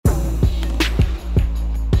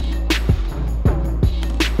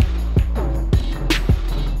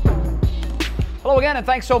again, and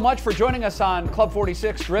thanks so much for joining us on Club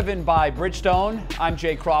 46, driven by Bridgestone. I'm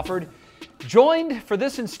Jay Crawford, joined for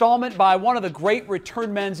this installment by one of the great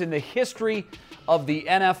return men in the history of the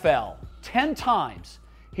NFL. 10 times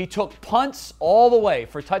he took punts all the way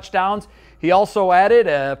for touchdowns. He also added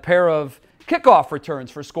a pair of kickoff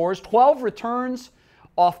returns for scores, 12 returns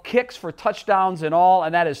off kicks for touchdowns in all,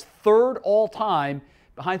 and that is third all time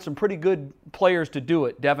behind some pretty good players to do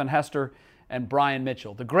it, Devin Hester and Brian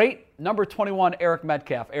Mitchell. The great number 21, Eric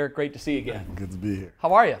Metcalf. Eric, great to see you again. Good to be here.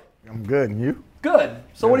 How are you? I'm good, and you? Good.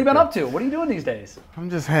 So what have you been up to? What are you doing these days? I'm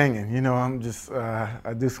just hanging. You know,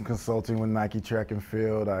 I do some consulting with Nike Track and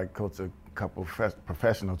Field. I coach a couple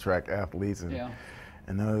professional track athletes, and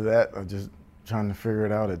other than that, I'm just trying to figure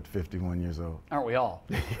it out at 51 years old. Aren't we all?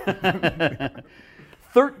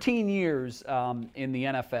 13 years in the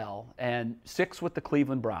NFL and 6 with the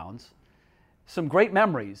Cleveland Browns. Some great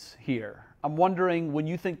memories here. I'm wondering, when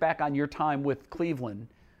you think back on your time with Cleveland,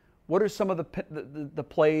 what are some of the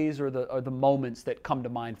plays or the moments that come to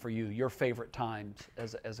mind for you, your favorite times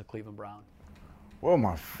as a Cleveland Brown? Well,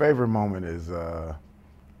 my favorite moment is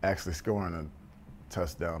actually scoring a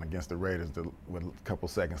touchdown against the Raiders with a couple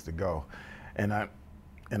seconds to go. And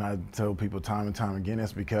I tell people time and time again,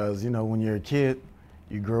 it's because, you know, when you're a kid,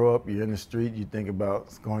 you grow up, you're in the street, you think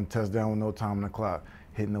about scoring a touchdown with no time on the clock,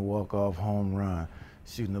 hitting a walk-off home run,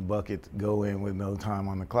 shooting a bucket to go in with no time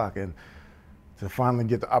on the clock. And to finally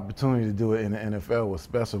get the opportunity to do it in the NFL was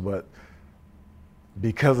special, but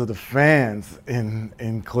because of the fans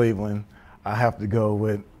in Cleveland, I have to go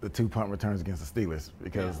with the 2 punt returns against the Steelers,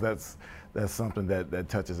 because that's something that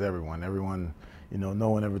touches everyone. Everyone, you know, no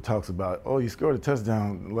one ever talks about, oh, you scored a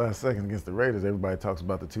touchdown in the last second against the Raiders. Everybody talks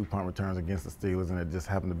about the 2 punt returns against the Steelers, and it just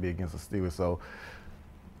happened to be against the Steelers. So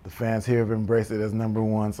the fans here have embraced it as number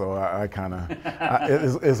one, so I kind of,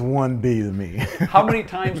 it's 1B to me. How many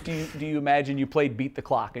times do you imagine you played beat the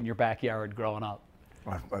clock in your backyard growing up?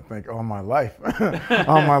 I think all my life.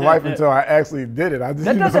 All my life until I actually did it.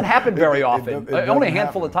 That doesn't happen very often. Only a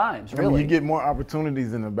handful of times, really. I mean, you get more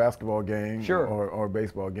opportunities in a basketball game or a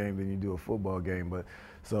baseball game than you do a football game. But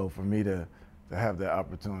so for me to have that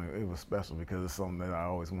opportunity, it was special because it's something that I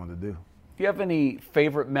always wanted to do. Do you have any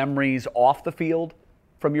favorite memories off the field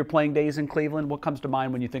from your playing days in Cleveland? What comes to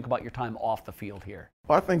mind when you think about your time off the field here?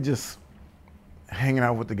 Well, I think just hanging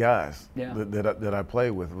out with the guys that I play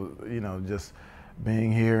with, you know, just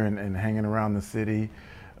being here and hanging around the city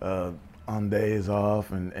on days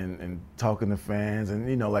off and talking to fans. And,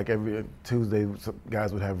 you know, like every Tuesday,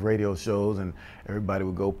 guys would have radio shows and everybody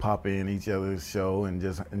would go pop in each other's show and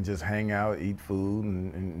just hang out, eat food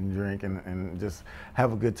and drink and just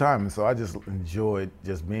have a good time. And so I just enjoyed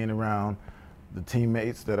just being around the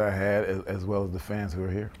teammates that I had as well as the fans who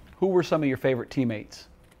are here. Who were some of your favorite teammates?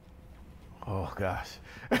 Oh, gosh.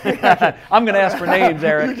 I'm going to ask for names,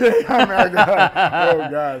 Eric. Oh,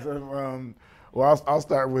 gosh. Well, I'll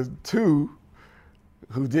start with 2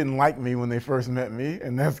 who didn't like me when they first met me,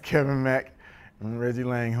 and that's Kevin Mack and Reggie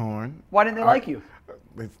Langhorne. Why didn't they like you?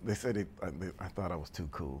 They said I thought I was too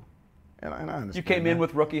cool. And I understand. You came in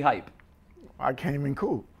with rookie hype. I came in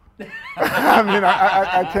cool. I mean,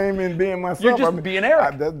 I came in being myself. You're just being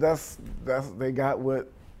Eric. They got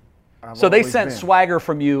what I've So they always sent been. swagger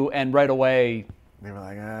from you, and right away they were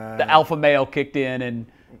like, the alpha male kicked in, and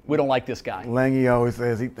we don't like this guy. Langy always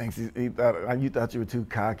says he thinks you thought you were too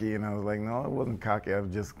cocky, and I was like, no, I wasn't cocky. I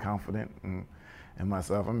was just confident in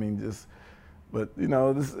myself. I mean, but you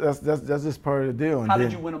know, that's just part of the deal. And how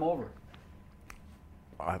did you win him over?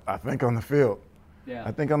 I think on the field. Yeah.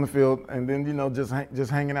 I think on the field, and then, you know, just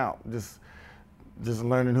hanging out, just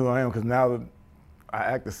learning who I am, because now that I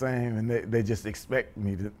act the same, and they just expect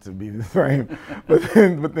me to be the same.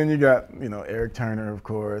 but then you got, you know, Eric Turner, of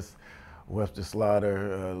course, Webster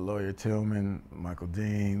Slaughter, Lawyer Tillman, Michael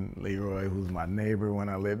Dean, Leroy, who's my neighbor when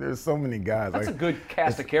I lived. There's so many guys. That's a good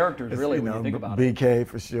cast of characters, really, when you think about it. BK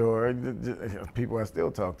for sure, people I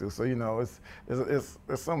still talk to. So, you know, there's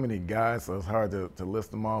so many guys, so it's hard to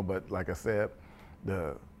list them all. But like I said,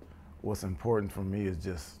 what's important for me is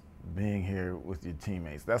just being here with your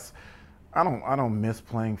teammates. I don't miss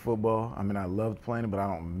playing football. I mean, I loved playing it, but I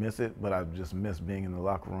don't miss it. But I just miss being in the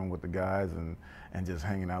locker room with the guys and just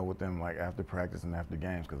hanging out with them, like after practice and after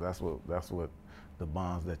games, because that's what the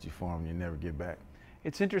bonds that you form, you never get back.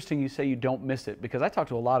 It's interesting you say you don't miss it, because I talk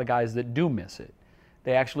to a lot of guys that do miss it.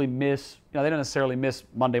 They actually miss, you know, they don't necessarily miss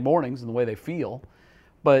Monday mornings and the way they feel,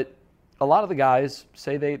 but a lot of the guys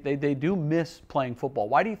say they do miss playing football.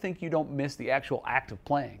 Why do you think you don't miss the actual act of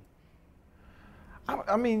playing?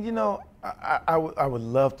 I mean, you know, I would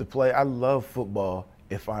love to play. I love football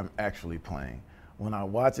if I'm actually playing. When I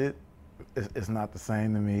watch it, it's not the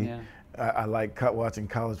same to me. Yeah. I like watching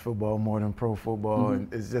college football more than pro football,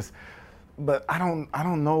 and it's just. But I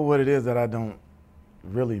don't know what it is that I don't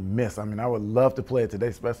really miss. I mean, I would love to play it today,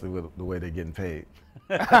 especially with the way they're getting paid.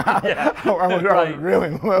 I would really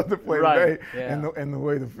love to play today, and the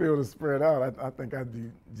way the field is spread out. I think I'd be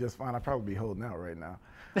just fine. I'd probably be holding out right now.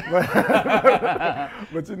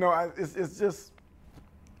 But you know, it's just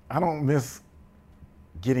I don't miss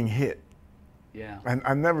getting hit. Yeah. And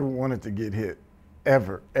I never wanted to get hit,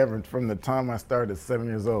 ever. From the time I started at 7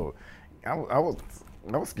 years old, I was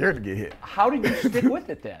scared to get hit. How did you stick with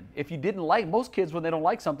it then? If you didn't like, most kids when they don't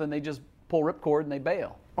like something, they just pull ripcord and they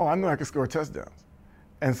bail. Oh, I knew I could score touchdowns,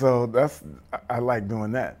 and so I like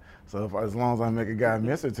doing that. So as long as I make a guy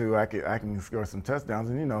miss or two, I can score some touchdowns.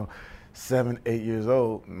 And you know, 7, 8 years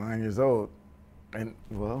old, 9 years old, and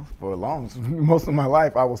well, for most of my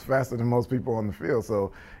life, I was faster than most people on the field.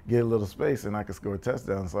 So get a little space and I could score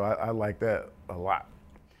touchdowns. So I like that a lot.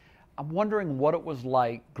 I'm wondering what it was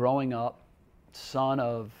like growing up, son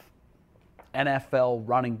of NFL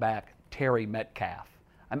running back Terry Metcalf.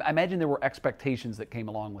 I imagine there were expectations that came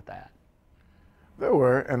along with that. There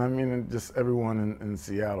were, and I mean, just everyone in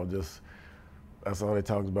Seattle, that's all they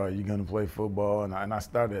talked about. You're going to play football, and I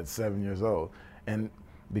started at 7 years old. And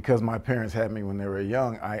because my parents had me when they were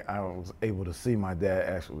young, I was able to see my dad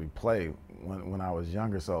actually play when I was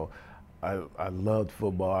younger. So I loved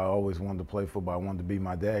football. I always wanted to play football. I wanted to be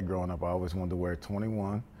my dad growing up. I always wanted to wear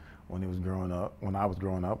 21 when I was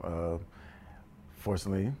growing up.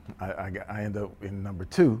 Fortunately, I ended up in number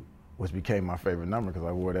 2, which became my favorite number because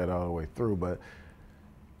I wore that all the way through. But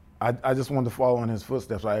I just wanted to follow in his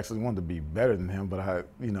footsteps. I actually wanted to be better than him, but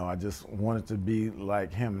I just wanted to be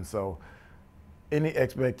like him. And so any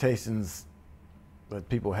expectations that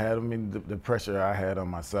people had of me, the pressure I had on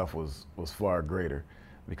myself was far greater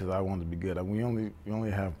because I wanted to be good. You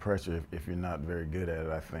only have pressure if you're not very good at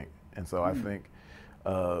it, I think. And so I think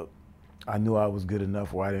I knew I was good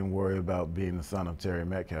enough where I didn't worry about being the son of Terry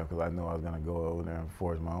Metcalf because I knew I was going to go over there and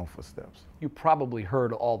forge my own footsteps. You probably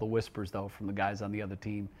heard all the whispers, though, from the guys on the other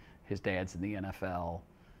team. His dad's in the NFL,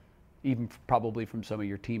 even probably from some of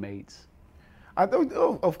your teammates.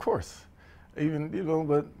 Of course.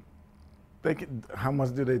 But how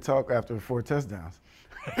much do they talk after 4 touchdowns?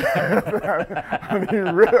 I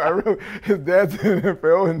mean, really, his dad's in the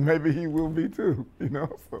NFL, and maybe he will be too,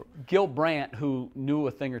 So. Gil Brandt, who knew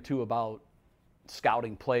a thing or two about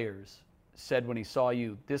scouting players, said when he saw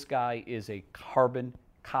you, this guy is a carbon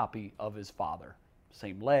copy of his father.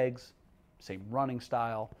 Same legs, same running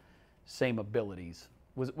style, same abilities.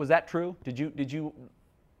 Was that true? Did you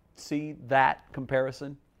see that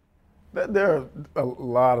comparison? There are a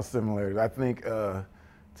lot of similarities. I think, to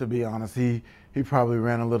be honest, he probably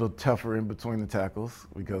ran a little tougher in between the tackles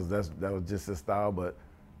because that was just his style, but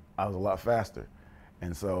I was a lot faster.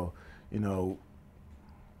 And so,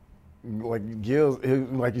 like Gil,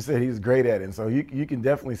 like you said, he's great at it. And so you can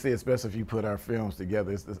definitely see, especially if you put our films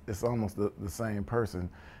together, it's almost the same person.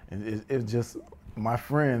 And it's just, my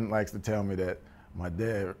friend likes to tell me that my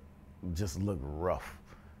dad just looked rough.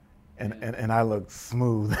 And I look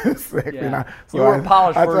smooth. Yeah. You were a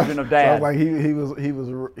polished version of Dad. So I was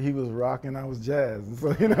like he was rocking, I was jazz. And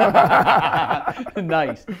so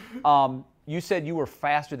Nice. You said you were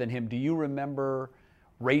faster than him. Do you remember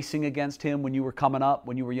racing against him when you were coming up,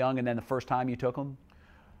 when you were young, and then the first time you took him?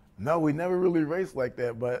 No, we never really raced like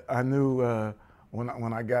that. But I knew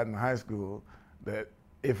when I got in high school that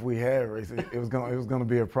if we had raced, it was gonna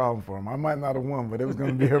be a problem for him. I might not have won, but it was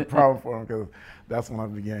gonna be a problem for him because that's when I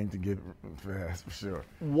began to get fast for sure.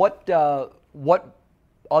 What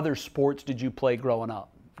other sports did you play growing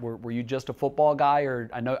up? Were you just a football guy,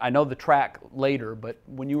 or I know the track later, but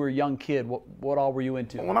when you were a young kid, what all were you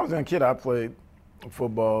into? When I was a young kid, I played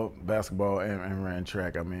football, basketball, and ran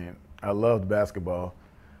track. I mean, I loved basketball.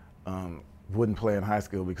 Wouldn't play in high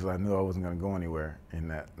school because I knew I wasn't going to go anywhere in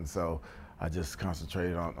that, and so I just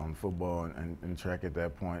concentrated on football and track at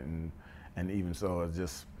that point, and even so,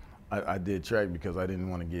 I did track because I didn't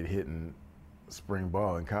want to get hit in spring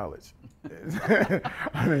ball in college.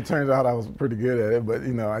 I mean, it turns out I was pretty good at it, but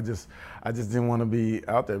I just didn't want to be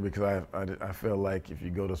out there because I felt like if you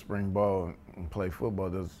go to spring ball and play football,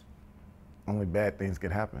 there's only bad things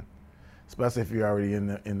could happen. Especially if you're already in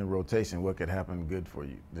the rotation, what could happen good for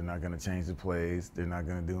you? They're not going to change the plays. They're not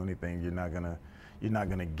going to do anything. You're not going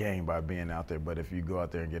to gain by being out there. But if you go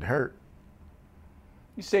out there and get hurt,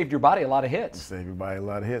 you saved your body a lot of hits. You saved your body a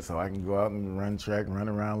lot of hits. So I can go out and run track, run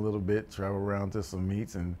around a little bit, travel around to some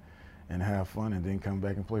meets and have fun, and then come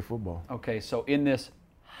back and play football. Okay, so in this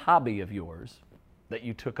hobby of yours that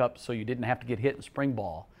you took up so you didn't have to get hit in spring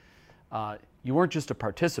ball, you weren't just a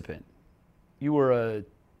participant. You were a team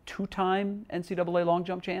two-time NCAA long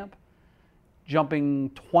jump champ, jumping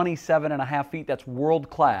 27.5 feet. That's world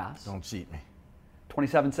class. Don't cheat me.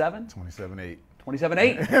 27.7? 27.8.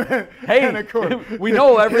 27.8. Hey, And of course, we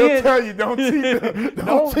know every he'll inch. tell you don't cheat.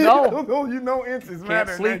 No. No, you know inches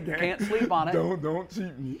matter. Can't sleep on it. Don't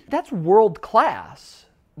cheat me. That's world class.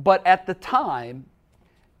 But at the time,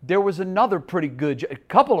 there was a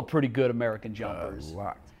couple of pretty good American jumpers.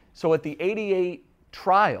 Locked. So at the 88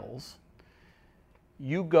 trials,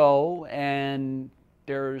 you go and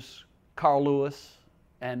there's Carl Lewis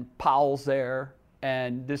and Powell's there,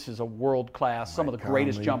 and this is a world class, some of the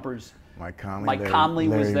greatest jumpers. Mike Conley. Mike Conley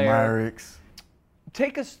was there. Larry Myrick.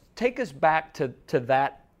 Take us back to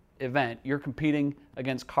that event. You're competing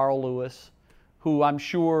against Carl Lewis, who I'm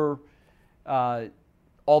sure,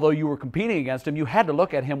 although you were competing against him, you had to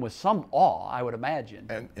look at him with some awe, I would imagine.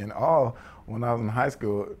 And in awe, when I was in high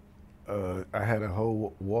school, I had a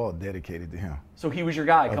whole wall dedicated to him. So he was your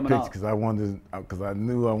guy coming up. Because I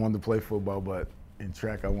knew I wanted to play football, but in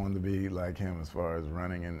track I wanted to be like him as far as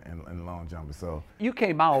running and long jumping. So you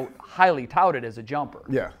came out highly touted as a jumper.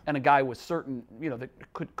 Yeah. And a guy with certain, that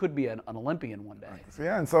could be an Olympian one day. So,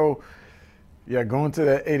 yeah, and so going to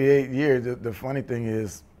that 88 year, the funny thing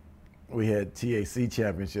is we had TAC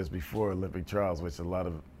championships before Olympic trials, which a lot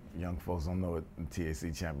of young folks don't know what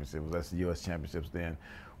TAC championships. That's the U.S. championships then,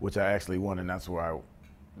 which I actually won, and that's where I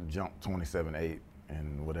jumped 27.8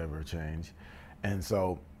 and whatever change. And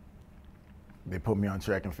so they put me on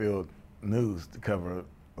track and field news to cover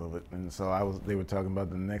of it. And so they were talking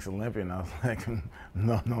about the next Olympian. I was like,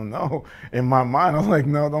 no. In my mind, I was like,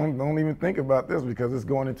 no, don't even think about this, because it's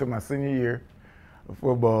going into my senior year of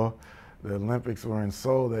football. The Olympics were in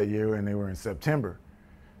Seoul that year, and they were in September.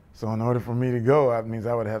 So in order for me to go, that means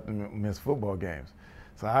I would have to miss football games.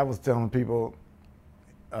 So I was telling people,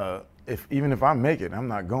 even if I make it, I'm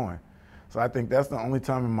not going. So I think that's the only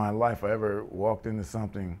time in my life I ever walked into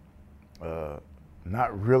something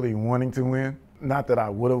not really wanting to win. Not that I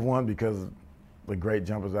would have won because of the great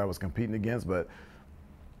jumpers I was competing against, but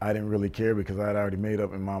I didn't really care because I had already made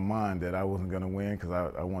up in my mind that I wasn't going to win, because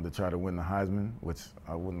I wanted to try to win the Heisman, which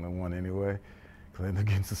I wouldn't have won anyway, because I ended up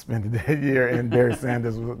getting suspended that year, and Barry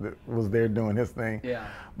Sanders was there doing his thing. Yeah.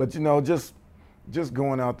 But just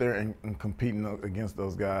going out there and competing against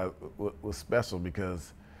those guys was special,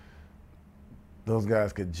 because those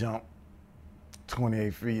guys could jump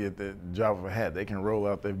 28 feet at the drop of a hat. They can roll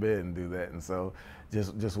out their bed and do that. And so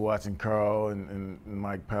just watching Carl and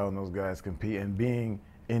Mike Powell and those guys compete, and being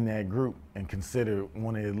in that group and considered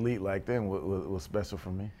one of the elite like them was special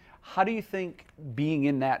for me. How do you think being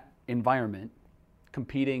in that environment,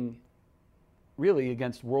 competing really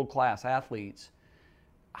against world-class athletes,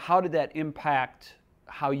 how did that impact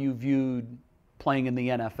how you viewed playing in the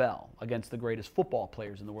NFL against the greatest football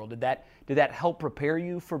players in the world? Did that help prepare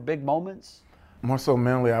you for big moments? More so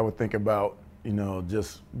mentally, I would think about,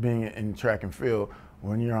 just being in track and field.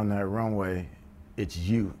 When you're on that runway, it's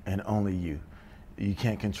you and only you. You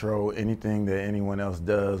can't control anything that anyone else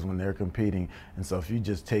does when they're competing. And so if you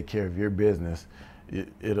just take care of your business,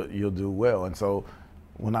 you'll do well. And so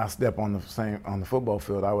when I step on the football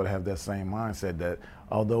field, I would have that same mindset that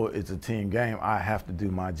although it's a team game, I have to do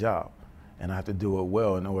my job, and I have to do it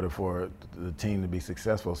well in order for the team to be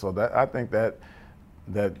successful. So I think that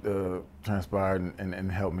transpired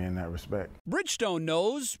and helped me in that respect. Bridgestone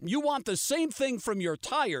knows you want the same thing from your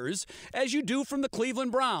tires as you do from the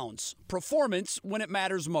Cleveland Browns. Performance when it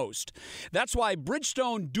matters most. That's why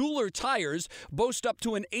Bridgestone Dueler tires boast up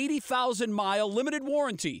to an 80,000-mile limited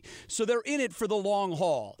warranty, so they're in it for the long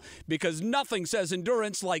haul. Because nothing says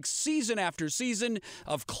endurance like season after season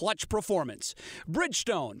of clutch performance.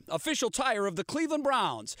 Bridgestone, official tire of the Cleveland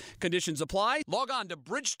Browns. Conditions apply. Log on to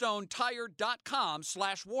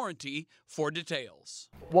bridgestonetire.com/warranty for details.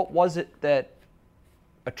 What was it that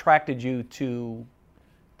attracted you to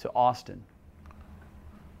Austin?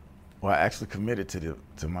 Well, I actually committed to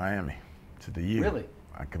Miami, to the U. Really?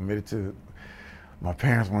 I committed to. My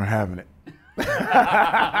parents weren't having it.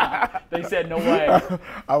 They said no way.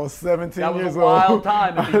 I was 17 that was years a old. wild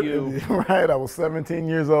time at the U. Right, I was 17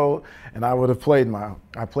 years old, and I would have played my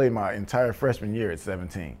entire freshman year at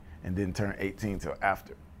 17, and didn't turn 18 till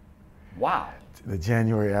after. Wow. The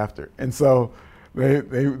January after, and so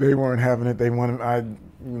they weren't having it. They wanted I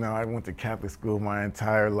went to Catholic school my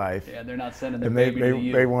entire life. Yeah, they're not sending their and baby to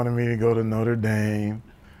you. They wanted me to go to Notre Dame,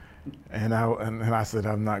 and I said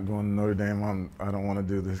I'm not going to Notre Dame. I don't want to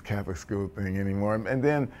do this Catholic school thing anymore. And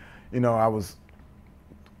then,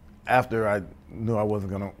 after I knew I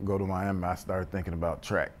wasn't going to go to Miami, I started thinking about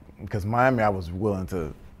track, because Miami I was willing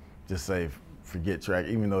to just say forget track,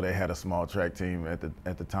 even though they had a small track team at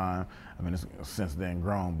the time. I mean, it's since then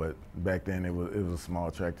grown, but back then it was a small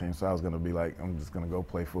track team. So I was going to be like, I'm just going to go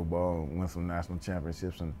play football and win some national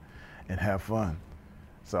championships and have fun.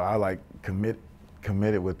 So I like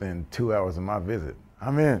committed within 2 hours of my visit.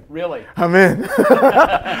 I'm in. Really? I'm in.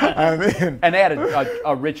 I'm in. And they had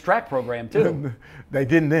a rich track program too. They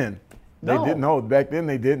didn't then. They No. didn't. No, back then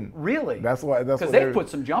they didn't. Really? That's why. That's Because what they put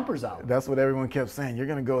some jumpers out. That's what everyone kept saying. You're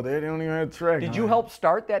gonna go there. They don't even have a track. Did you help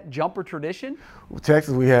start that jumper tradition?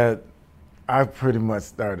 Texas, I pretty much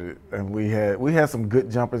started it, and we had some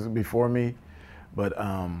good jumpers before me, but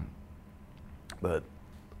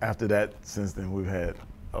after that, since then we've had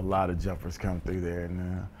a lot of jumpers come through there,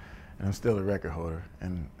 and I'm still a record holder,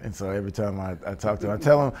 and so every time I talk to them, I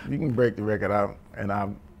tell them, you can break the record out, and I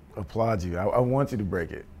applaud you. I want you to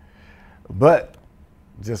break it, but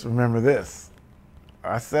just remember this: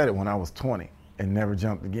 I said it when I was 20 and never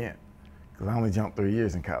jumped again, because I only jumped 3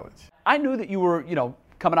 years in college. I knew that you were,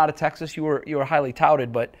 coming out of Texas, you were highly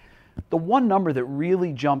touted, but the one number that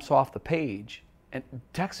really jumps off the page, and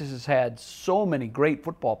Texas has had so many great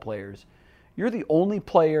football players, you're the only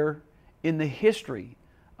player in the history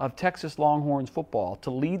of Texas Longhorns football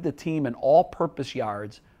to lead the team in all-purpose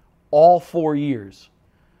yards all 4 years.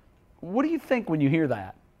 What do you think when you hear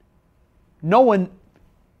that? Knowing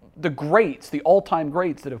the greats, the all-time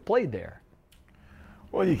greats that have played there.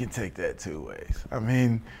 Well, you can take that two ways. I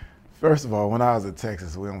mean, first of all, when I was at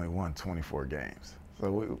Texas, we only won 24 games.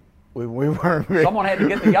 So we weren't very, someone had to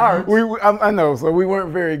get the yards. I know, so we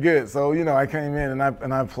weren't very good. So, I came in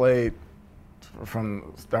and I played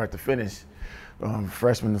from start to finish,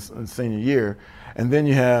 freshman and senior year. And then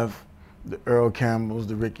you have the Earl Campbells,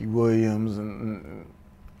 the Ricky Williams, and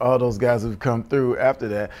all those guys who've come through after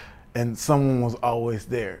that. And someone was always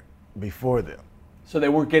there before them. So they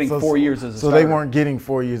weren't getting 4 years as a starter. starter. So they weren't getting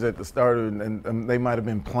 4 years at the starter, and they might have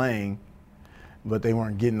been playing, but they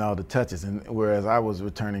weren't getting all the touches. And whereas I was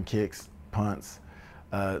returning kicks, punts,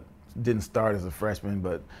 didn't start as a freshman,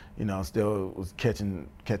 but still was catching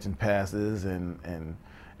passes and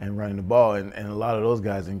running the ball. And a lot of those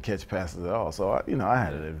guys didn't catch passes at all. So I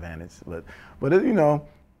had an advantage, but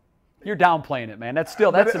You're downplaying it, man. That's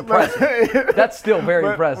impressive. That's still very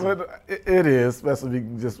impressive. But it is, especially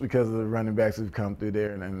just because of the running backs who've come through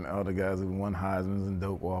there and all the guys who won Heisman's and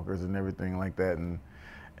Doak Walkers and everything like that and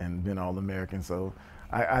been All-American. So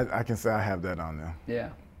I can say I have that on there. Yeah.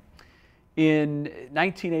 In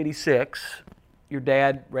 1986, your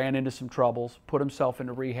dad ran into some troubles, put himself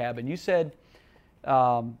into rehab, and you said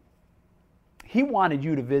he wanted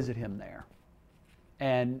you to visit him there.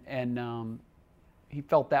 And he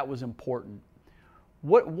felt that was important.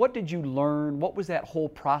 What did you learn? What was that whole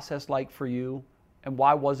process like for you, and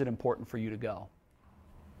why was it important for you to go?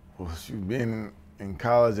 Well, being in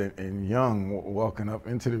college and young, walking up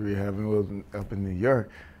into the rehab and was up in New York,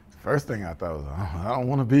 the first thing I thought was, I don't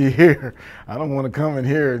want to be here. I don't want to come in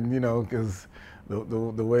here, because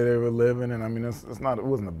the way they were living, and I mean, it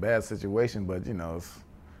wasn't a bad situation, but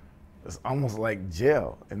it's almost like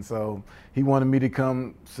jail. And so he wanted me to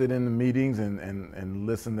come sit in the meetings and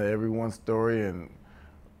listen to everyone's story, and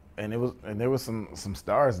there was some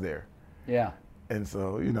stars there. Yeah. And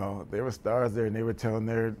so, there were stars there, and they were telling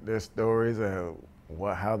their stories,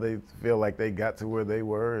 how they feel like they got to where they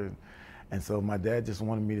were. And so my dad just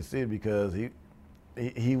wanted me to see it because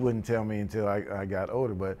he wouldn't tell me until I got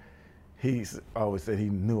older, but he always said he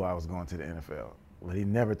knew I was going to the NFL. But he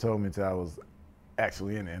never told me until I was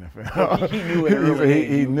actually in the NFL. He knew it early.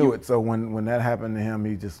 He knew it. So when that happened to him,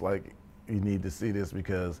 he just like, you need to see this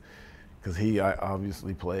because he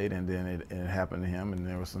obviously played, and then it happened to him, and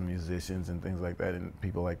there were some musicians and things like that and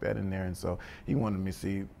people like that in there. And so he wanted me to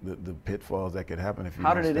see the pitfalls that could happen if you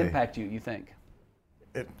How don't did it stay. impact you think?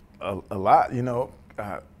 A lot. I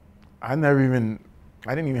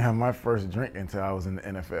didn't even have my first drink until I was in the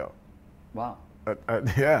NFL. Wow.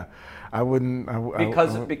 Yeah, I wouldn't.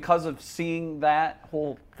 Because of seeing that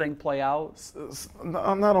whole thing play out?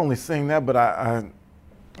 Not only seeing that, but I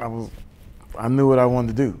I knew what I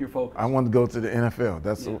wanted to do. You're focused. I wanted to go to the NFL.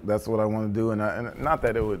 That's what I wanted to do, and not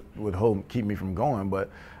that it would keep me from going, but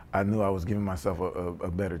I knew I was giving myself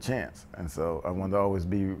a better chance, and so I wanted to always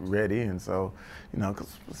be ready. And so,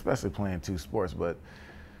 'cause especially playing two sports, but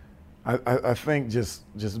I think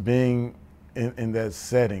just being in that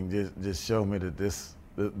setting just showed me that this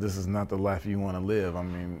is not the life you want to live. I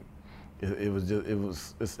mean,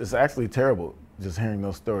 it's actually terrible just hearing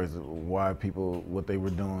those stories of why people, what they were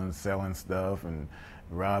doing, selling stuff and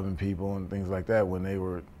robbing people and things like that when they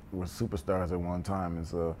were superstars at one time. And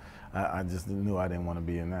so I just knew I didn't want to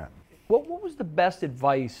be in that. What was the best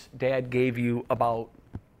advice Dad gave you about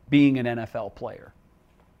being an NFL player?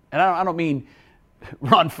 And I don't mean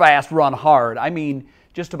run fast, run hard. I mean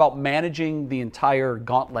just about managing the entire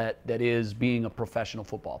gauntlet that is being a professional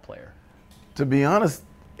football player. To be honest,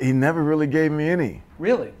 he never really gave me any.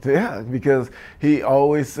 Really? Yeah, because he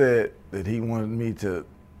always said that he wanted me to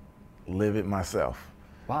live it myself.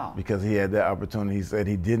 Wow. Because he had that opportunity. He said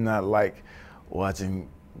he did not like watching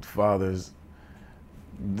fathers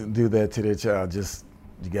do that to their child. Just,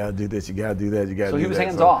 you got to do this, you got to do that, you got to do that. So he was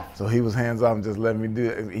hands off. So he was hands off and just let me do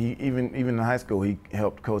it. Even in high school, he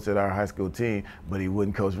helped coach at our high school team, but he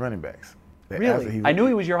wouldn't coach running backs. Really? I knew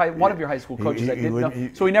he was one of your high school coaches. I didn't know.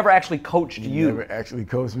 So he never actually coached you? He never actually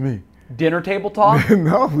coached me. Dinner table talk?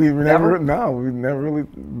 No, we never really,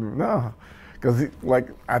 no. Because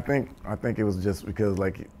I think it was just because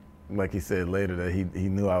like he said later that he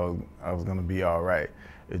knew I was going to be all right.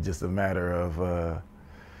 It's just a matter of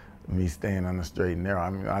me staying on the straight and narrow.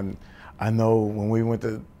 I mean, I know when we went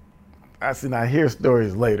to, I hear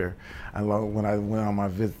stories later. When I went on my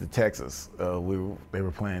visit to Texas, they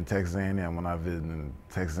were playing Texas A&M. When I visited, and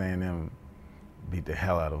Texas A&M beat the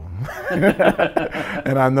hell out of them.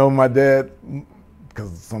 And I know my dad,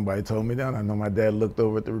 because somebody told me that, I know my dad looked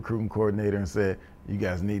over at the recruiting coordinator and said, "You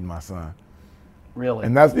guys need my son." Really?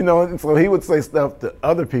 And that's, so he would say stuff to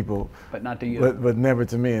other people, but not to you. But never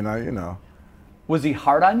to me. And Was he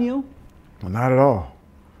hard on you? Well, not at all.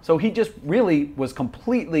 So he just really was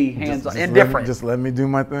completely hands-on, indifferent. Just let me do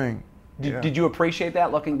my thing. Did you appreciate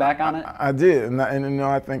that looking back on it? I did, and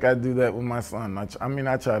I think I do that with my son. I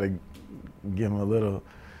try to give him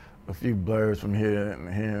a few blurbs from here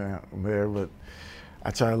and there, but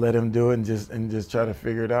I try to let him do it and just try to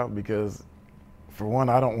figure it out, because for one,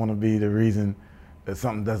 I don't want to be the reason that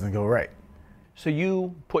something doesn't go right. So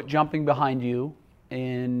you put jumping behind you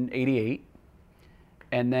in '88,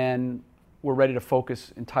 and then we're ready to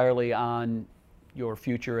focus entirely on your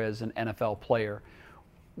future as an NFL player.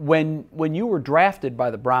 When you were drafted by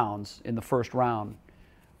the Browns in the first round,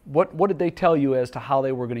 what did they tell you as to how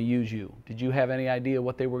they were going to use you? Did you have any idea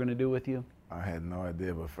what they were going to do with you? I had no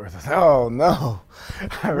idea, but first I said, "Oh no!"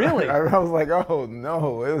 Really? I was like, "Oh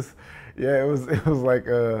no!" It was like,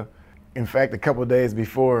 in fact, a couple of days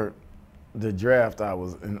before the draft, I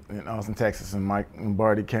was in Austin, Texas, and Mike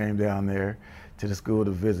Lombardi came down there to the school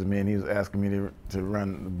to visit me, and he was asking me to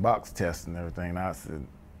run the box test and everything, and I said,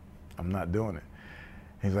 "I'm not doing it."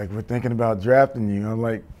 He's like, "We're thinking about drafting you." I'm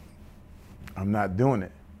like, "I'm not doing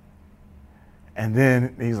it." And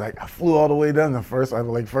then he's like, "I flew all the way down the first. I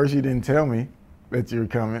was like, first you didn't tell me that you were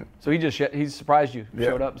coming." So he surprised you,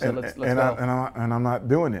 showed up, said, let's go. And I'm not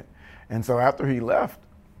doing it. And so after he left,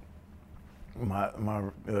 my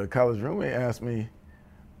college roommate asked me,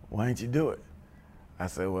 "Why didn't you do it?" I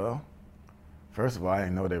said, "Well, first of all, I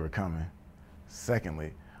didn't know they were coming.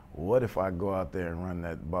 Secondly, what if I go out there and run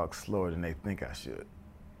that box slower than they think I should?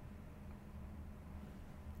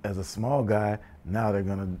 As a small guy, now they're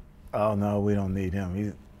gonna, oh no, we don't need him.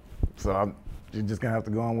 You're just gonna have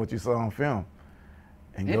to go on what you saw on film,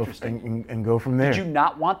 and go from there." Did you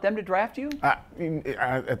not want them to draft you?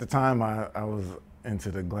 At the time, I was into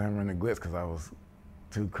the glamour and the glitz because I was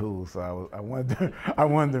too cool. So I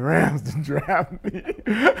wanted the Rams to draft me.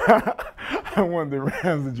 I wanted the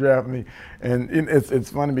Rams to draft me, and it's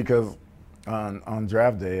funny because on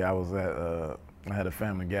draft day I had a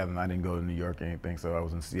family gathering. I didn't go to New York or anything, so I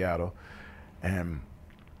was in Seattle, and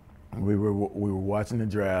we were watching the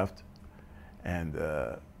draft, and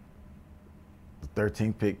the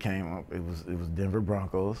 13th pick came up. It was Denver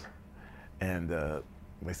Broncos, and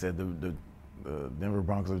they said the Denver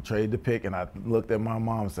Broncos would trade the pick, and I looked at my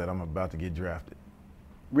mom and said, "I'm about to get drafted."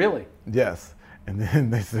 Really? Yes. And then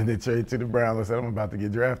they said they traded to the Browns. I said, "I'm about to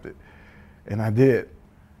get drafted," and I did.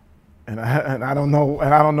 And I don't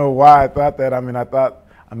know why I thought that. I mean, I thought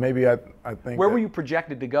maybe I think. Where were you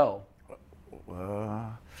projected to go?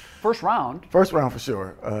 First round. First round for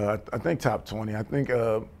sure. I think top 20. I think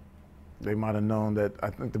they might have known that.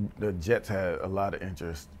 I think the Jets had a lot of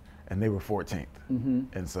interest, and they were 14th. Mm-hmm.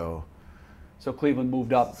 And so Cleveland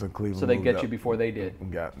moved up. So they get you before they did.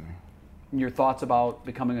 And got me. Your thoughts about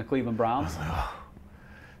becoming a Cleveland Brown? I was like, oh,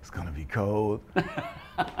 it's gonna be cold.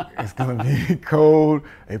 It's gonna be cold.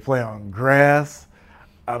 They play on grass.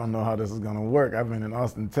 I don't know how this is gonna work. I've been in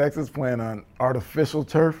Austin, Texas, playing on artificial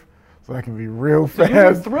turf, so I can be real fast. So you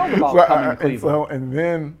were thrilled about coming to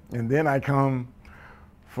Cleveland. And then I come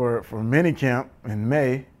for mini camp in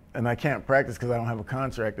May, and I can't practice because I don't have a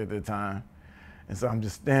contract at the time, and so I'm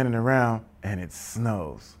just standing around, and it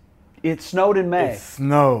snows. It snowed in May. It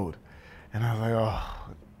snowed, and I was like, oh.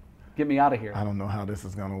 Get me out of here. I don't know how this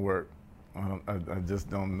is gonna work. I just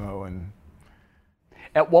don't know. And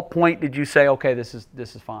At what point did you say, okay, this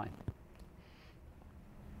is fine?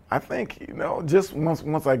 I think, just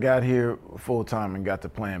once I got here full time and got to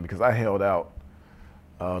playing, because I held out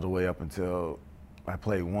all the way up until I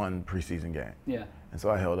played one preseason game. Yeah. And so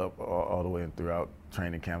I held up all the way throughout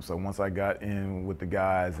training camp. So once I got in with the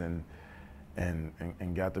guys and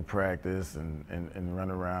got to practice and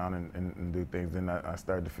run around and do things, then I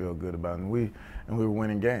started to feel good about it. And we were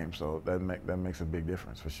winning games, so that makes a big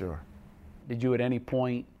difference for sure. Did you at any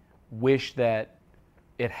point wish that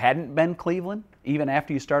it hadn't been Cleveland, even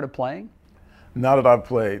after you started playing? Now that I've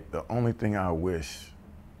played, the only thing I wish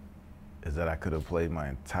is that I could have played my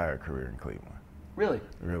entire career in Cleveland. Really?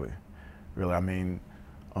 Really. I mean,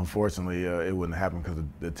 unfortunately, it wouldn't happen because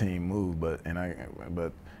the team moved. But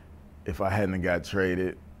if I hadn't got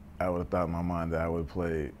traded, I would have thought in my mind that I would have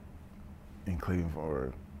played in Cleveland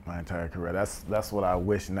for my entire career. That's what I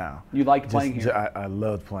wish now. You liked playing here? I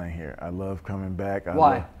loved playing here. I love coming back.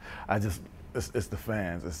 Why? It's the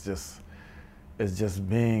fans. It's just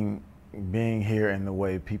being here and the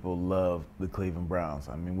way people love the Cleveland Browns.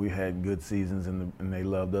 I mean, we had good seasons and they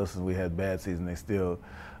loved us, and we had bad seasons. They still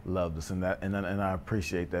loved us, and I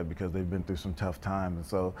appreciate that because they've been through some tough times. And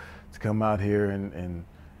so to come out here and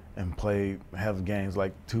play, have games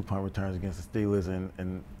like 2-punt returns against the Steelers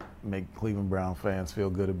and make Cleveland Brown fans feel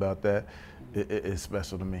good about that, it's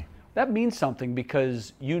special to me. That means something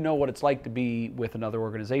because you know what it's like to be with another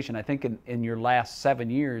organization. I think in your last 7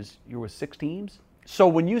 years, you were with 6 teams. So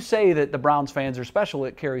when you say that the Browns fans are special,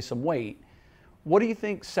 it carries some weight. What do you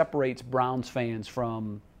think separates Browns fans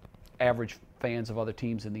from average fans of other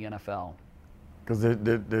teams in the NFL? Because they're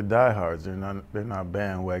diehards. They're not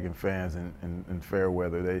bandwagon fans in fair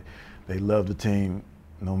weather. They love the team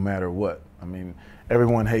no matter what. I mean,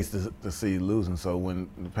 everyone hates to see losing. So when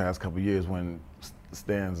the past couple of years when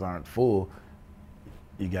stands aren't full,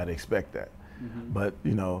 you got to expect that. Mm-hmm. But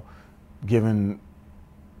given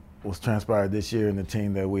what's transpired this year and the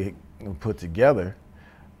team that we put together,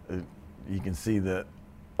 you can see that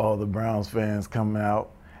all the Browns fans coming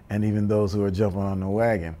out, and even those who are jumping on the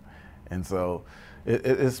wagon. And so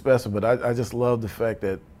it's special, but I just love the fact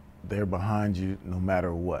that they're behind you no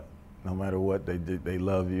matter what. No matter what, they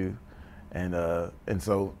love you. And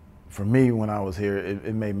so for me, when I was here,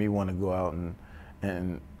 it made me want to go out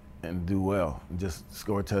and do well, just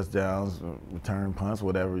score touchdowns, return punts,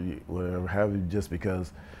 whatever have you, just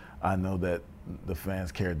because I know that the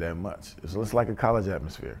fans cared that much. So it's like a college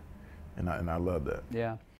atmosphere, and I love that.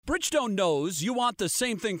 Yeah. Bridgestone knows you want the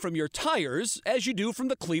same thing from your tires as you do from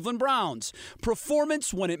the Cleveland Browns.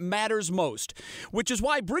 Performance when it matters most, which is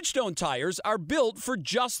why Bridgestone tires are built for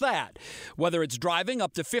just that. Whether it's driving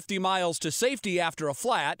up to 50 miles to safety after a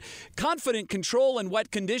flat, confident control in wet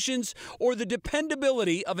conditions, or the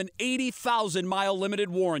dependability of an 80,000-mile limited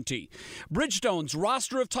warranty, Bridgestone's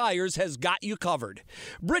roster of tires has got you covered.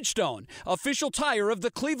 Bridgestone, official tire of the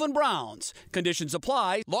Cleveland Browns. Conditions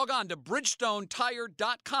apply. Log on to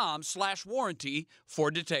bridgestonetire.com/warranty for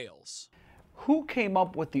details. Who came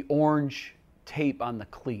up with the orange tape on the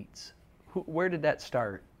cleats? Where did that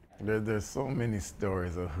start? There's so many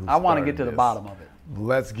stories of who I want to started get to the this. bottom of it.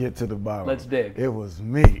 Let's get to the bottom. Let's dig. It was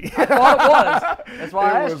me. I thought it was. That's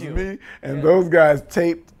why I asked you. It was me, and those guys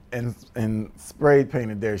taped and spray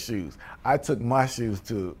painted their shoes. I took my shoes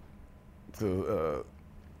to a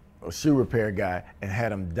shoe repair guy and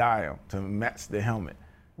had him dye them to match the helmet.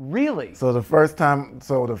 Really? So the first time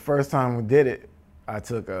we did it, I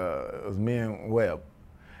took it was me and Webb,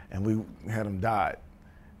 and we had them dyed,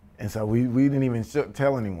 and so we didn't even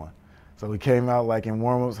tell anyone. So we came out like in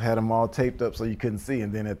warm-ups, had them all taped up so you couldn't see,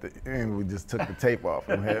 and then at the end we just took the tape off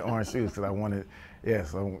and we had orange shoes because I wanted,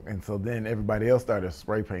 So then everybody else started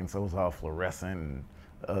spray painting, so it was all fluorescent and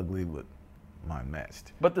ugly, but mine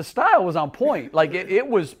matched. But the style was on point. Like it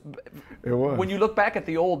was. It was. When you look back at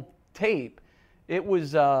the old tape, it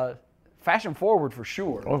was fashion forward for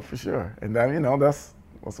sure. Oh, for sure. And that's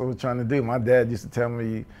what we're trying to do. My dad used to tell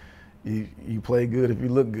me, you play good if you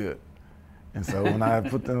look good. And so when I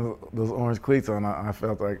put those orange cleats on, I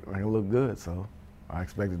felt like I looked good. So I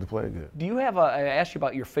expected to play good. Do you have I asked you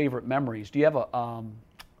about your favorite memories. Do you have a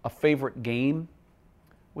favorite game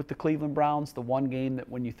with the Cleveland Browns? The one game that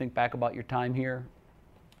when you think back about your time here,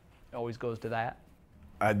 it always goes to that?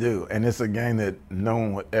 I do, and it's a game that no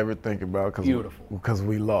one would ever think about because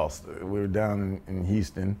we lost. We were down in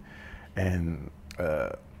Houston, and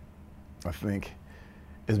I think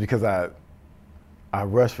it's because I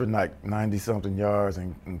rushed for like 90-something yards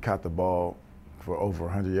and caught the ball for over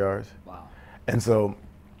 100 yards. Wow. And so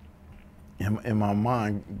in my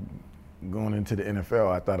mind, going into the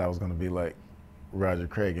NFL, I thought I was going to be like Roger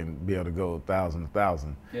Craig and be able to go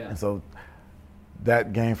 1,000. Yeah. And so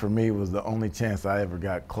that game for me was the only chance I ever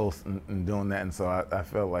got close in doing that, and so I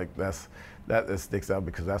felt like that sticks out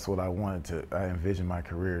because that's what I envisioned my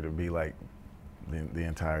career to be like the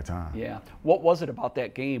entire time. Yeah. What was it about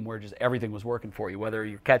that game where just everything was working for you, whether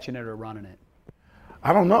you're catching it or running it?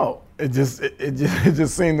 I don't know. It just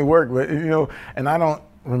seemed to work, but and I don't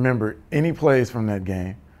remember any plays from that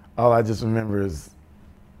game. All I just remember is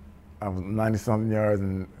I was 90-something yards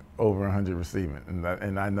and over 100 receiving,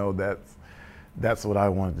 and I know that's what I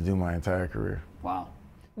wanted to do my entire career. Wow.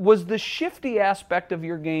 Was the shifty aspect of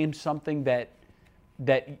your game something that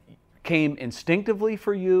came instinctively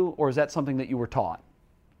for you, or is that something that you were taught?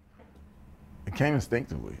 It came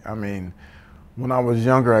instinctively. I mean, when I was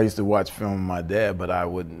younger, I used to watch film with my dad, but I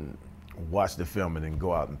wouldn't watch the film and then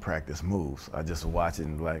go out and practice moves. I just watch it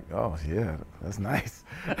and like, oh yeah, that's nice.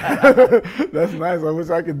 That's nice. I wish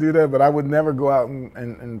I could do that, but I would never go out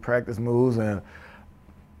and practice moves. And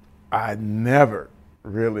I never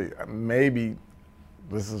really, maybe,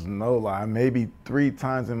 this is no lie, maybe 3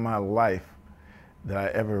 times in my life that I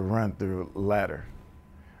ever run through a ladder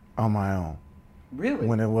on my own. Really?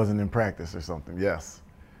 When it wasn't in practice or something, yes.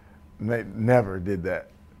 Never did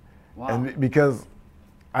that. Wow. And because,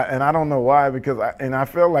 I don't know why, because I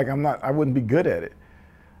feel like I wouldn't be good at it.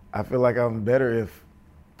 I feel like I'm better if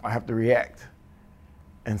I have to react.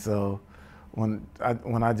 And so when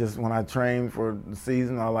I trained for the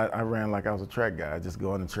season, I ran like I was a track guy. I just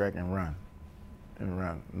go on the track and run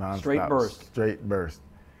nonstop. Straight burst. Straight burst.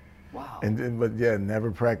 Wow. But yeah, never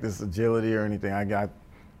practiced agility or anything. I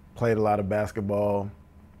played a lot of basketball,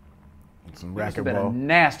 some racquetball. You've been a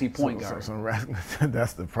nasty point guard.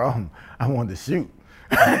 That's the problem. I wanted to shoot.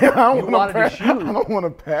 I wanted to shoot. I don't want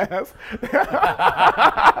to pass.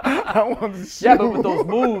 I want to shoot. Yeah, but with those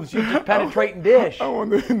moves, you just penetrate and dish. You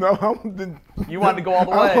wanted to go all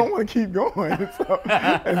the way. I don't want to keep going. So,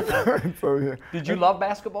 yeah. Did you love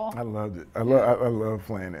basketball? I loved it. I love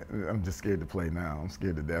playing it. I'm just scared to play now. I'm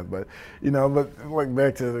scared to death. But like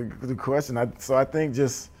back to the question. I think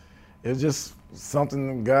it's just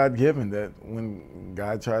something God-given that when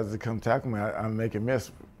God tries to come tackle me, I make a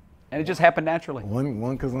miss. And it just happened naturally.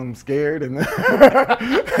 One, because I'm scared, and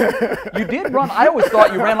you did run. I always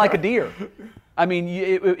thought you ran like a deer. I mean,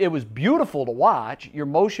 it was beautiful to watch. Your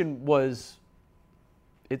motion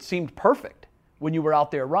it seemed perfect when you were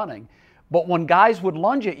out there running. But when guys would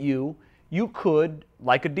lunge at you, you could,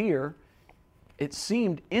 like a deer, it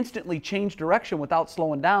seemed instantly change direction without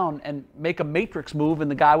slowing down and make a matrix move, and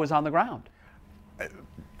the guy was on the ground.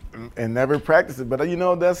 And never practice it. But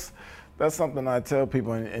that's something I tell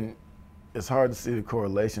people, and it's hard to see the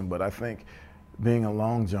correlation, but I think being a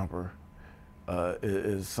long jumper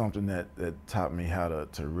is something that taught me how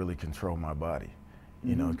to really control my body.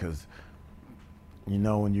 You know, because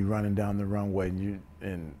when you're running down the runway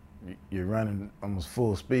and you're running almost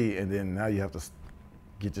full speed, and then now you have to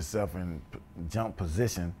get yourself in jump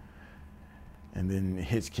position, and then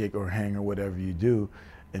hitch kick or hang or whatever you do,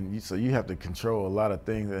 and so you have to control a lot of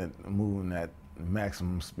things that move in that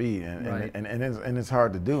maximum speed, and it's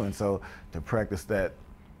hard to do. And so to practice that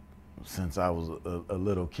since I was a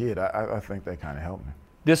little kid, I think that kind of helped me.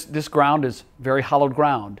 This ground is very hallowed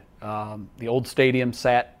ground. The old stadium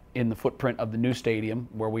sat in the footprint of the new stadium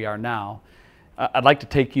where we are now. I'd like to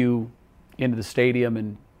take you into the stadium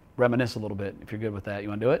and reminisce a little bit, if you're good with that. You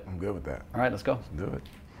want to do it? I'm good with that. All right, let's go. Let's do it.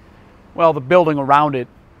 Well, the building around it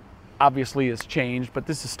obviously has changed, but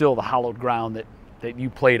this is still the hallowed ground that you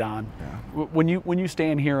played on. Yeah. When you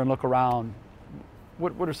stand here and look around,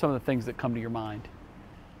 what are some of the things that come to your mind?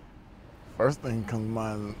 First thing comes to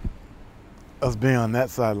mind, us being on that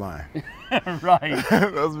sideline. Right.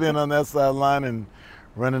 Us being on that sideline and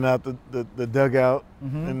running out the dugout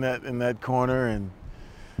in that corner, and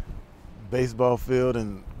baseball field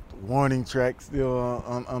and warning track still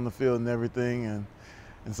on the field and everything,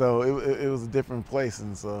 and so it was a different place,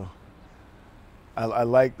 and so I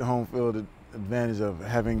like the home field advantage of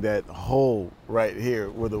having that hole right here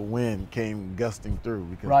where the wind came gusting through,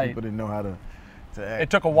 because people didn't know how to act. It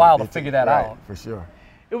took a while to figure that out. For sure.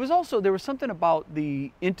 It was also, there was something about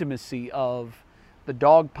the intimacy of the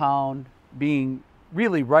dog pound being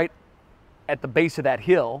really right at the base of that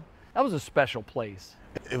hill. That was a special place.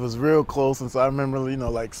 It was real close, and so I remember,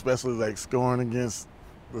 especially scoring against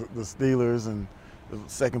the Steelers and the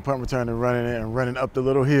second punt return and running up the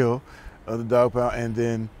little hill of the dog pound, and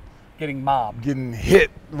then getting mobbed, getting hit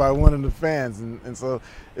by one of the fans, and so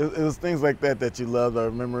it was things like that you loved. I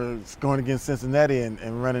remember scoring against Cincinnati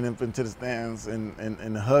and running up into the stands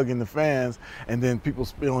and hugging the fans, and then people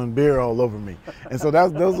spilling beer all over me. And so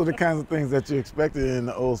those are the kinds of things that you expected in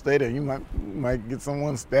the old stadium. You might get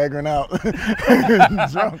someone staggering out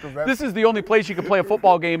drunk. This is the only place you can play a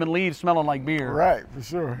football game and leave smelling like beer. Right, for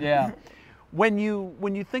sure. Yeah. When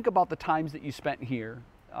you think about the times that you spent here,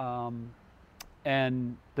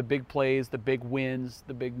 and the big plays, the big wins,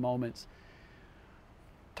 the big moments,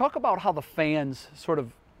 talk about how the fans sort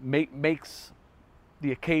of makes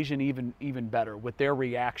the occasion even better with their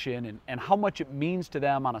reaction, and how much it means to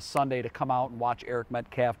them on a Sunday to come out and watch Eric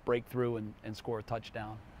Metcalf break through and score a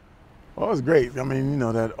touchdown. Well, it was great. I mean,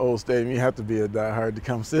 that old stadium, you have to be a diehard to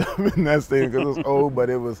come sit in that stadium because it was old, but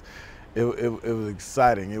it was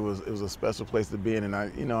exciting. It was a special place to be in,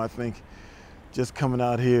 and I think just coming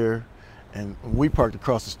out here, and we parked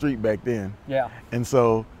across the street back then. Yeah. And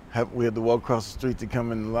so we had to walk across the street to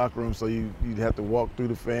come in the locker room. So you'd have to walk through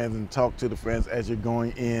the fans and talk to the fans as you're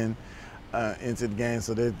going into the game.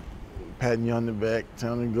 So they're patting you on the back,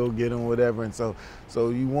 telling you to go get them, whatever. And so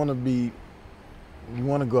you want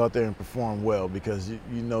to go out there and perform well because you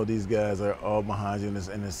know these guys are all behind you,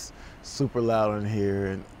 and it's super loud in here,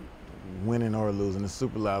 and winning or losing, it's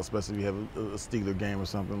super loud, especially if you have a Steeler game or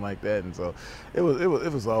something like that. And so it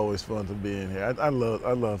was always fun to be in here. I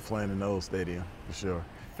love playing in the old stadium for sure.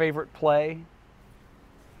 Favorite play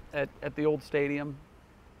at the old stadium?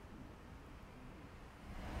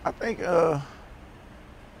 I think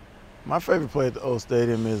my favorite play at the old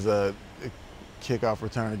stadium is a kickoff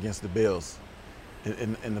return against the Bills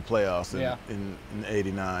in the playoffs in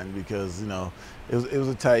 '89 because it was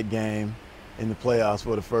a tight game in the playoffs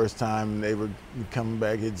for the first time, and they were coming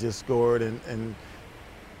back. It just scored, and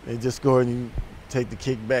they just scored, and you take the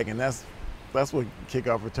kick back, and that's what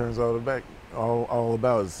kickoff returns all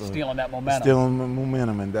about. So stealing that momentum. Stealing the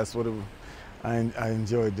momentum, and that's what I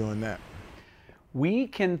enjoy doing that. We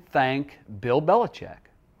can thank Bill Belichick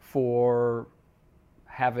for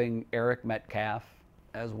having Eric Metcalf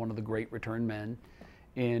as one of the great return men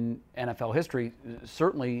in NFL history,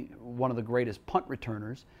 certainly one of the greatest punt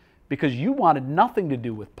returners, because you wanted nothing to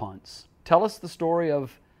do with punts. Tell us the story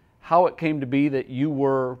of how it came to be that you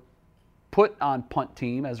were put on punt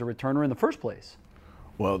team as a returner in the first place.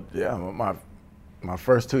 Well, yeah, my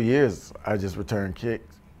first 2 years, I just returned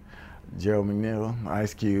kicks. Gerald McNeil,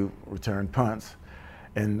 Ice Cube returned punts,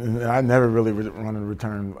 and I never really wanted to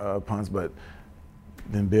return punts, but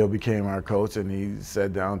then Bill became our coach, and he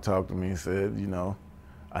sat down, talked to me, and said,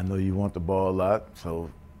 I know you want the ball a lot, so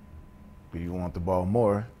if you want the ball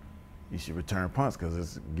more, you should return punts because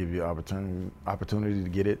it's give you opportunity to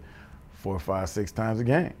get it 4, 5, 6 times a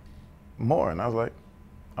game, more. And I was like,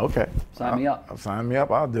 okay, sign me up. Sign me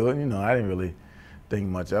up. I'll do it. I didn't really think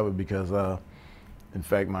much of it because, in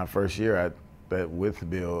fact, my first year with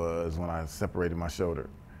Bill is when I separated my shoulder,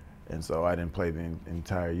 and so I didn't play the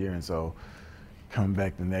entire year. And so coming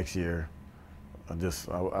back the next year, I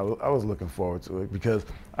was looking forward to it because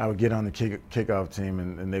I would get on the kickoff team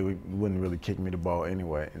and they wouldn't really kick me the ball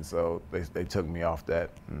anyway, and so they took me off that,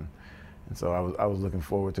 and so I was looking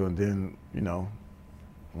forward to it. And then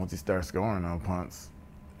once you start scoring on punts,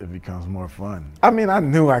 it becomes more fun. I mean, I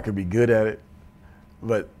knew I could be good at it,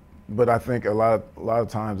 but I think a lot of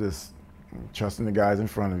times it's trusting the guys in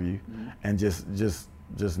front of you, and just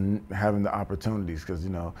having the opportunities because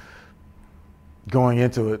going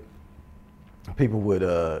into it, people would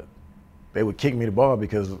they would kick me the ball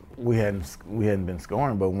because we hadn't been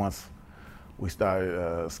scoring, but once we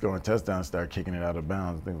started scoring touchdowns, started kicking it out of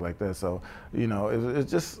bounds and things like that. So it was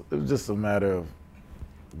just a matter of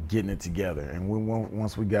getting it together. And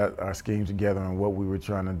once we got our scheme together and what we were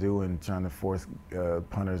trying to do and trying to force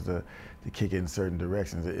punters to kick it in certain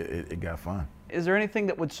directions, it got fun. Is there anything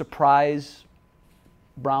that would surprise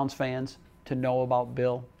Browns fans to know about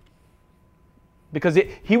Bill? Because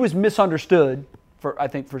he was misunderstood for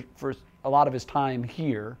a lot of his time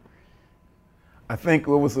here. I think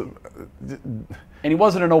and he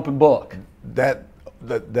wasn't an open book. That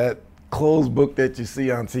closed book that you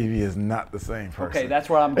see on TV is not the same person. Okay, that's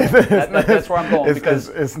where I'm going. That's where I'm going because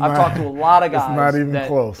I've talked to a lot of guys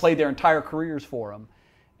that played their entire careers for him,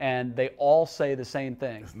 and they all say the same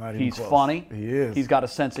thing. It's not even He's close. funny. He is. He's got a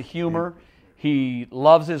sense of humor. He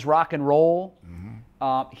loves his rock and roll. Mm-hmm.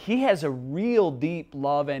 He has a real deep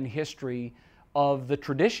love and history of the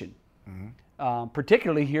tradition,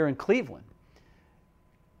 particularly here in Cleveland.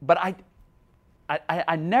 But I'm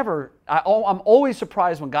always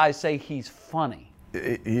surprised when guys say he's funny.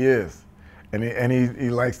 He is, and he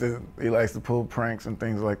likes to pull pranks and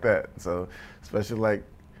things like that. So especially like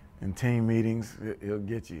in team meetings, he'll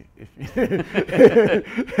get you. If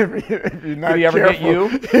you're not Did he ever careful,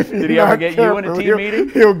 get you? Did he ever get you in a team meeting?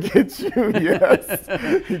 He'll get you, yes.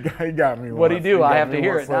 he got me once. What'd he do? I have to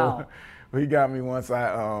hear it now. He got me once.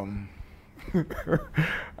 I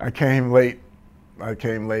came late. I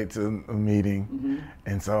came late to a meeting,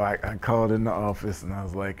 and so I called in the office, and I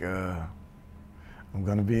was like, I'm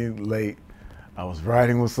going to be late. I was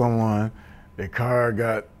riding with someone. Their car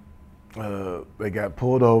got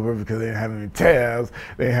pulled over because they didn't have any tabs.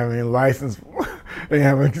 They didn't have any license. They didn't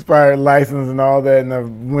have an expired license and all that, and I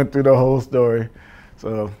went through the whole story.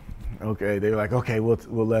 So, okay, they were like, okay, we'll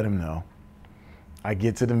let him know. I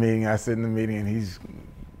get to the meeting. I sit in the meeting, and he's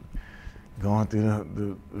going through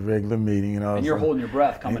the regular meeting and all. And you're holding your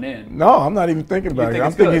breath coming in. No, I'm not even thinking about it.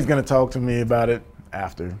 I'm thinking good? He's going to talk to me about it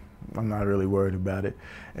after. I'm not really worried about it.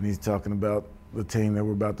 And he's talking about the team that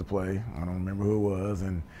we're about to play. I don't remember who it was.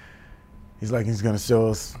 And he's like, he's going to show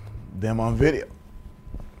us them on video.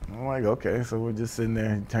 I'm like, okay. So we're just sitting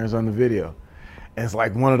there. He turns on the video. And it's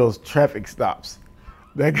like one of those traffic stops.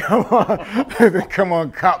 They come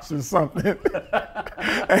on cops or something.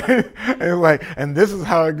 and this is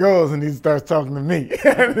how it goes. And he starts talking to me.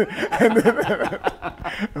 and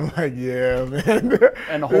I'm like, yeah, man.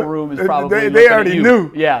 And the whole room is probably they already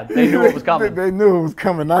knew. Yeah, they knew it was coming. They knew it was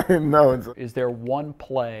coming. I didn't know. Is there one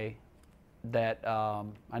play that,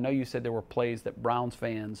 I know you said there were plays that Browns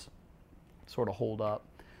fans sort of hold up,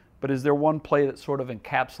 but is there one play that sort of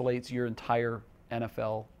encapsulates your entire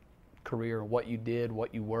NFL career, what you did,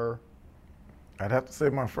 what you were? I'd have to say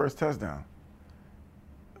my first touchdown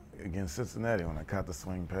against Cincinnati when I caught the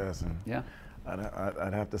swing pass, and yeah,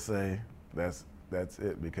 I'd have to say that's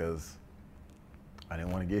it, because I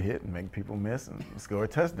didn't want to get hit and make people miss and score a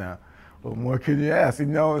touchdown. What more could you ask? You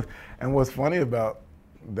know, and what's funny about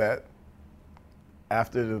that,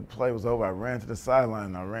 after the play was over, I ran to the sideline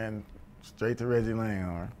and I ran straight to Reggie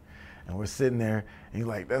Langhorne, and we're sitting there, and he's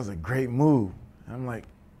like, "That was a great move." And I'm like,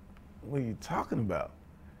 "What are you talking about?"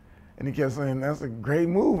 And he kept saying, "That's a great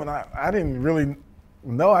move." And I didn't really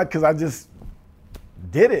know it, because I just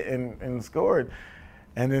did it and scored.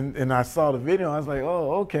 And then I saw the video. I was like,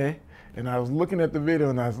 "Oh, okay." And I was looking at the video,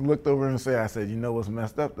 and I looked over and I said, "You know what's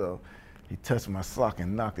messed up, though? He touched my sock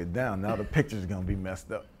and knocked it down. Now the picture's going to be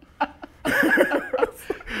messed up."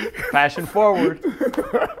 Fashion forward.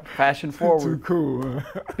 Fashion forward. Too cool.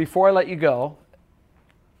 Before I let you go,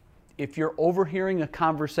 if you're overhearing a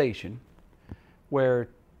conversation where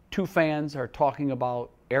two fans are talking about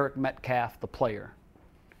Eric Metcalf, the player,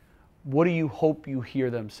 what do you hope you hear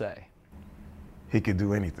them say? He could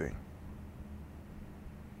do anything.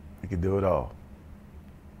 He could do it all.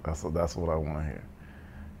 That's what I want to hear.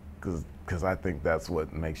 Because I think that's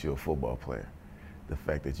what makes you a football player, the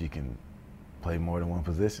fact that you can play more than one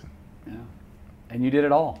position. Yeah, and you did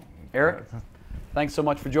it all. Eric, thanks so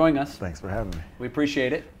much for joining us. Thanks for having me. We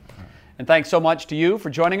appreciate it. And thanks so much to you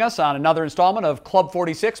for joining us on another installment of Club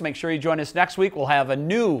 46. Make sure you join us next week. We'll have a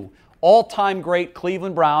new all-time great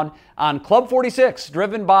Cleveland Brown on Club 46,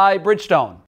 driven by Bridgestone.